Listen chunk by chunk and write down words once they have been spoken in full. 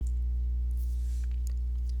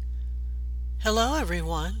Hello,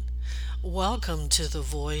 everyone. Welcome to the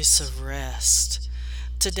Voice of Rest.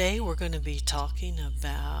 Today, we're going to be talking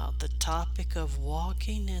about the topic of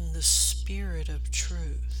walking in the Spirit of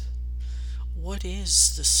Truth. What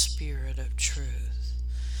is the Spirit of Truth?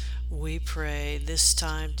 We pray this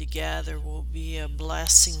time together will be a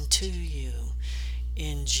blessing to you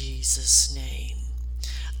in Jesus' name.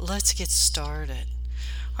 Let's get started.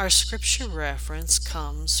 Our scripture reference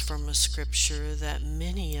comes from a scripture that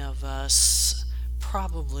many of us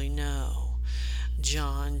probably know.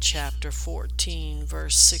 John chapter 14,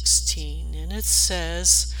 verse 16, and it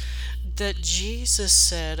says that Jesus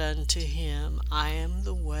said unto him, I am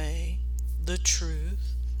the way, the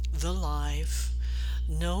truth, the life.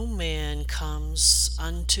 No man comes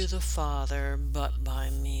unto the Father but by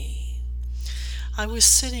me. I was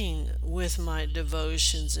sitting with my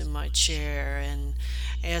devotions in my chair, and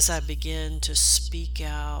as I began to speak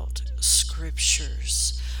out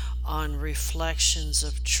scriptures on reflections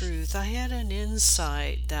of truth, I had an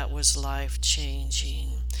insight that was life changing.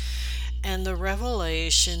 And the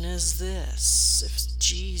revelation is this: if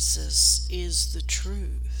Jesus is the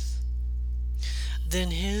truth,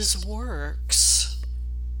 then his works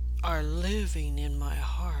are living in my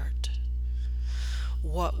heart.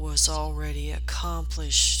 What was already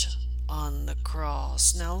accomplished on the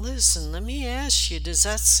cross. Now listen, let me ask you, does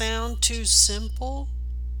that sound too simple?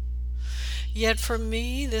 Yet for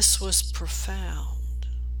me, this was profound.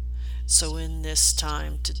 So in this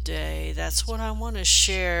time today, that's what I want to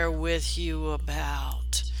share with you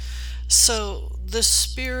about. So the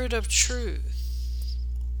Spirit of Truth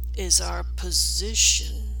is our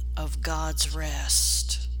position of God's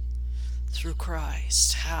rest through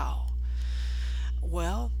Christ. How?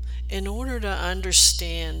 Well, in order to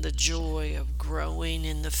understand the joy of growing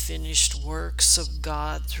in the finished works of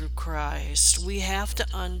God through Christ, we have to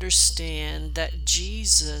understand that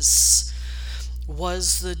Jesus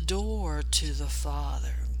was the door to the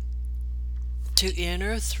Father, to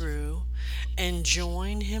enter through and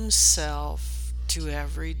join himself to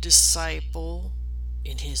every disciple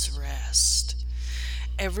in his rest.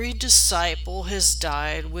 Every disciple has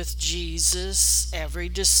died with Jesus. Every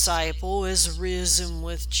disciple has risen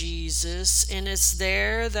with Jesus. And it's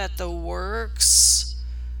there that the works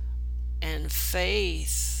and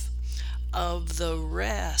faith of the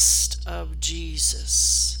rest of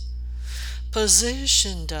Jesus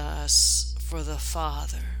positioned us for the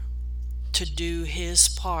Father to do his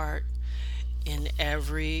part in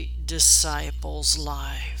every disciple's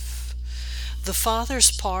life. The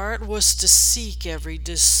Father's part was to seek every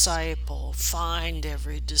disciple, find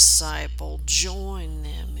every disciple, join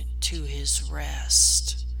them to his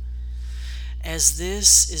rest. As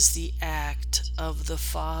this is the act of the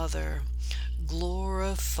Father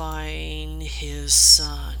glorifying his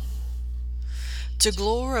Son. To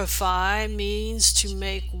glorify means to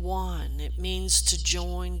make one. It means to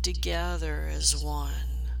join together as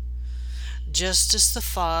one. Just as the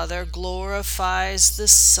Father glorifies the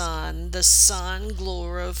Son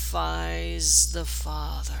glorifies the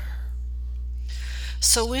Father.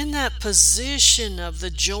 So in that position of the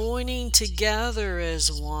joining together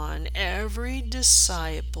as one, every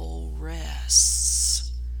disciple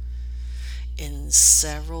rests in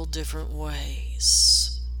several different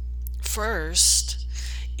ways. First,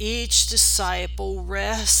 each disciple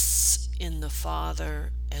rests in the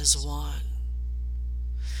Father as one.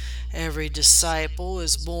 Every disciple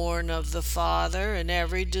is born of the Father, and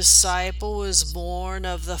every disciple is born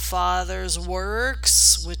of the Father's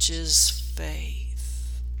works, which is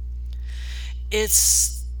faith.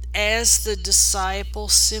 It's as the disciple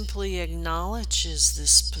simply acknowledges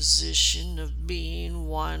this position of being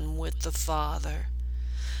one with the Father,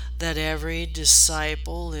 that every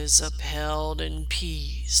disciple is upheld in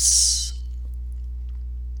peace.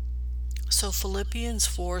 So Philippians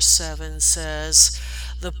 4:7 says,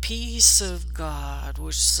 the peace of God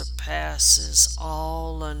which surpasses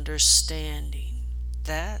all understanding.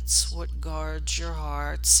 That's what guards your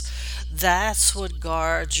hearts. That's what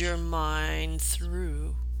guards your mind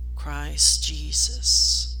through Christ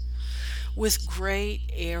Jesus. With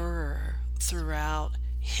great error throughout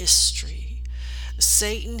history,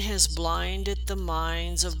 Satan has blinded the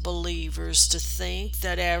minds of believers to think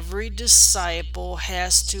that every disciple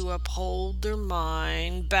has to uphold their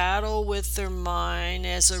mind, battle with their mind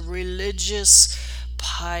as a religious,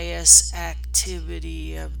 pious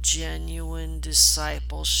activity of genuine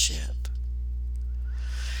discipleship.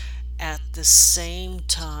 At the same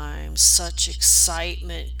time, such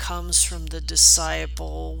excitement comes from the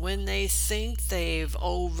disciple when they think they've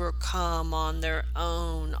overcome on their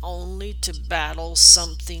own, only to battle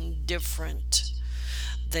something different.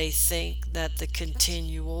 They think that the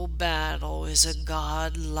continual battle is a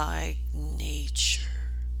godlike nature.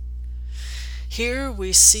 Here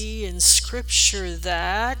we see in Scripture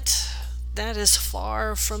that is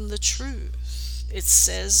far from the truth. It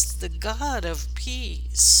says the God of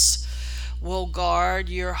peace will guard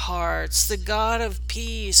your hearts. The God of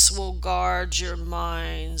peace will guard your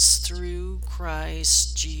minds through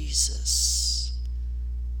Christ Jesus.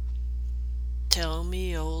 Tell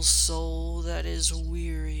me, O soul that is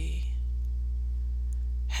weary,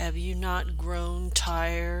 have you not grown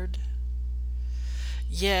tired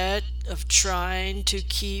yet of trying to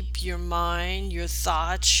keep your mind, your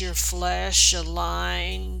thoughts, your flesh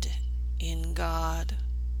aligned in God,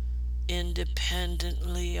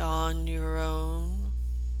 independently on your own?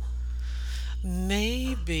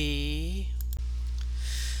 Maybe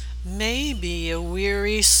a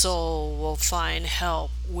weary soul will find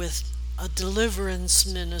help with a deliverance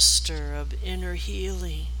minister of inner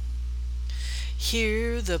healing.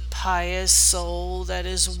 Here the pious soul that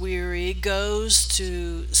is weary goes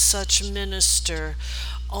to such minister,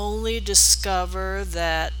 only discover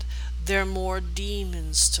that there are more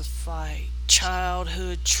demons to fight,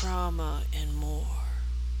 childhood trauma, and more.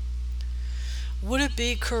 Would it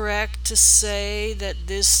be correct to say that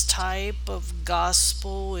this type of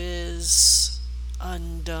gospel is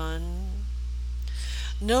undone?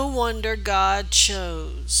 No wonder God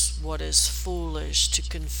chose what is foolish to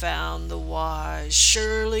confound the wise.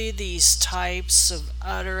 Surely these types of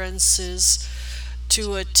utterances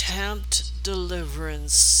to attempt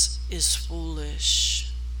deliverance is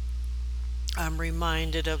foolish. I'm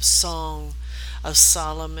reminded of Song of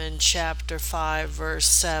Solomon chapter 5 verse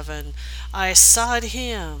 7. I sought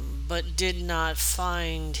him but did not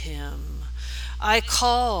find him. I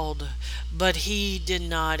called but he did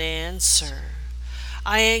not answer.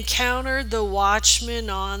 I encountered the watchmen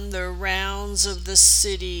on the rounds of the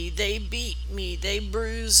city. They beat me, they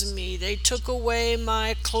bruised me, they took away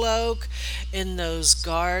my cloak in those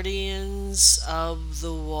guardians of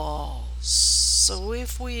the walls. So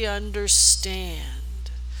if we understand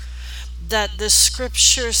that the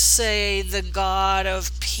scriptures say the God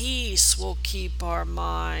of peace will keep our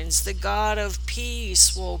minds, the God of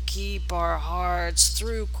peace will keep our hearts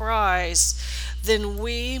through Christ, then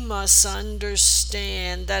we must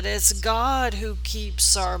understand that it's God who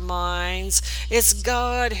keeps our minds, it's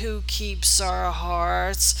God who keeps our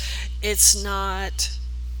hearts, it's not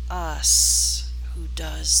us who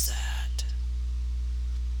does that.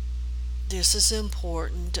 This is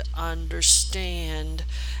important to understand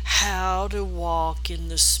how to walk in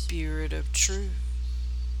the spirit of truth.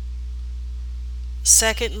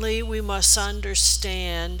 Secondly, we must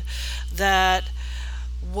understand that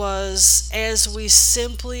as we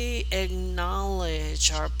simply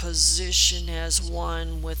acknowledge our position as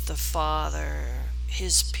one with the Father,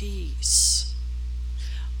 His peace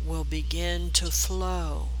will begin to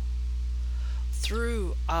flow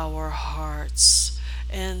through our hearts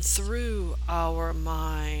and through our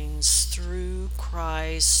minds through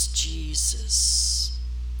Christ Jesus.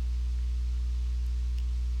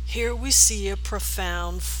 Here we see a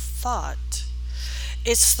profound thought.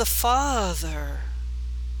 It's the Father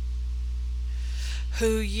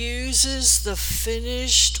who uses the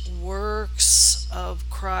finished works of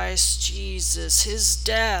Christ Jesus, His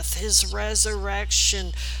death, His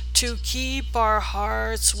resurrection, to keep our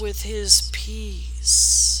hearts with His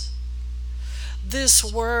peace. This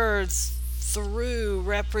word through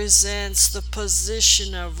represents the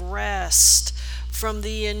position of rest from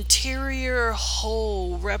the interior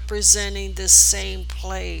whole, representing the same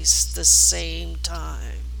place, the same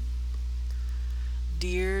time.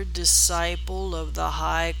 Dear disciple of the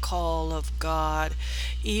high call of God,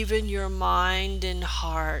 even your mind and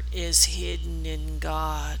heart is hidden in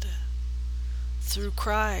God through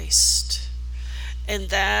Christ. And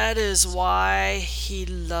that is why He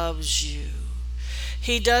loves you.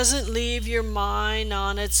 He doesn't leave your mind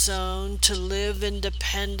on its own to live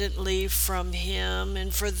independently from Him,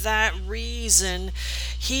 and for that reason,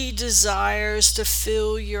 He desires to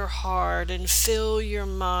fill your heart and fill your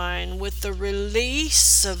mind with the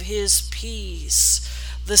release of His peace,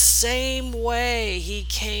 the same way He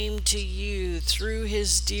came to you through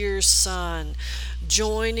His dear Son,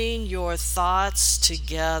 joining your thoughts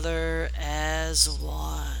together as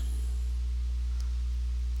one.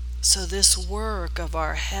 So this work of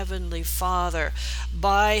our Heavenly Father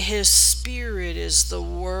by His Spirit is the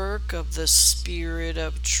work of the Spirit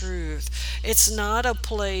of truth. It's not a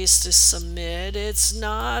place to submit. It's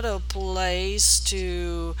not a place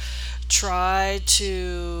to try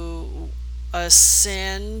to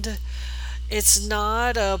ascend It's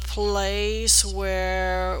not a place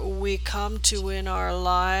where we come to in our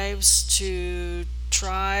lives to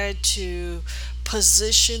try to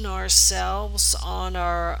position ourselves on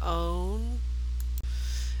our own.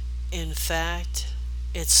 In fact,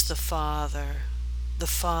 it's the Father. The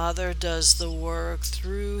Father does the work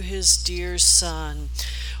through His dear Son,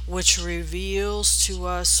 which reveals to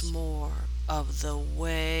us more of the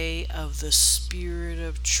way of the Spirit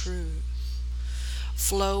of truth,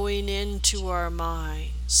 flowing into our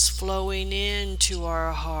minds, flowing into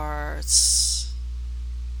our hearts.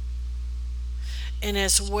 And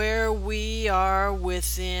as where we are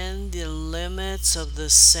within the limits of the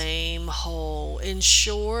same whole. In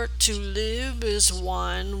short, to live as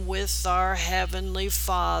one with our Heavenly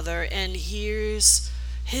Father and here's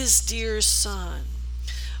His dear Son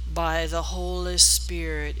by the Holy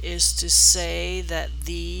Spirit is to say that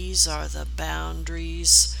these are the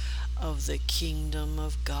boundaries of the kingdom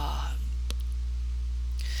of God.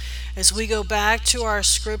 As we go back to our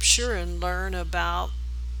scripture and learn about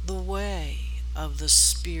the way of the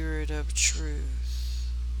Spirit of truth,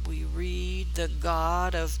 we read the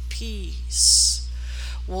God of peace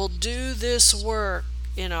will do this work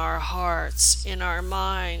in our hearts, in our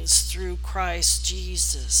minds through Christ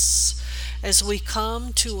Jesus. As we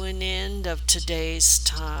come to an end of today's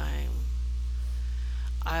time,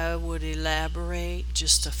 I would elaborate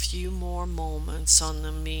just a few more moments on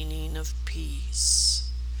the meaning of peace.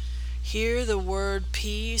 Here, the word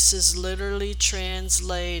peace is literally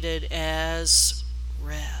translated as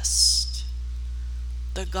rest.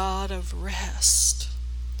 The God of rest.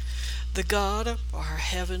 The God of our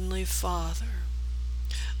Heavenly Father.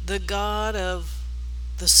 The God of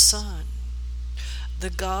the Son. The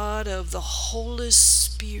God of the Holy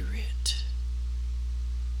Spirit.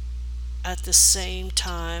 At the same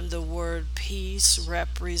time, the word peace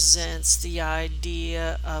represents the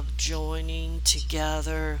idea of joining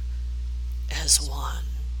together as one.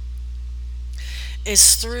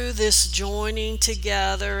 It's through this joining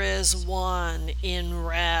together as one in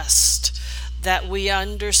rest that we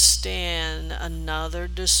understand another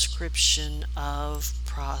description of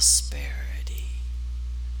prosperity.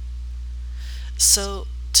 So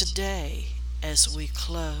today, as we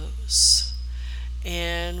close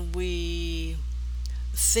and we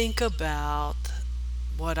think about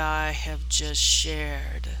what I have just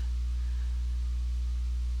shared,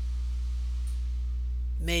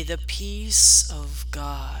 may the peace of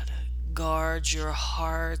God guard your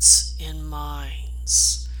hearts and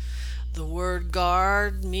minds. The word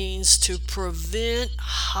guard means to prevent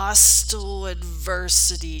hostile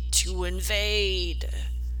adversity to invade,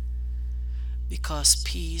 because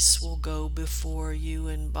peace will go before you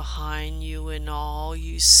and behind you in all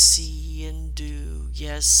you see and do,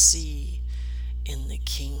 yes, see, in the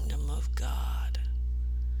kingdom of God.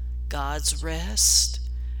 God's rest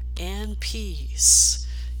and peace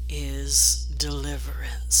is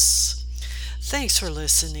deliverance. Thanks for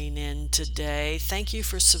listening in today. Thank you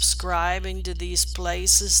for subscribing to these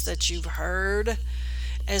places that you've heard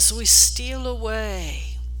as we steal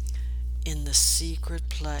away in the secret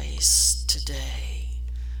place today.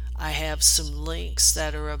 I have some links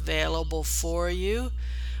that are available for you.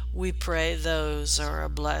 We pray those are a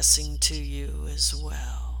blessing to you as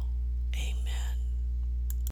well.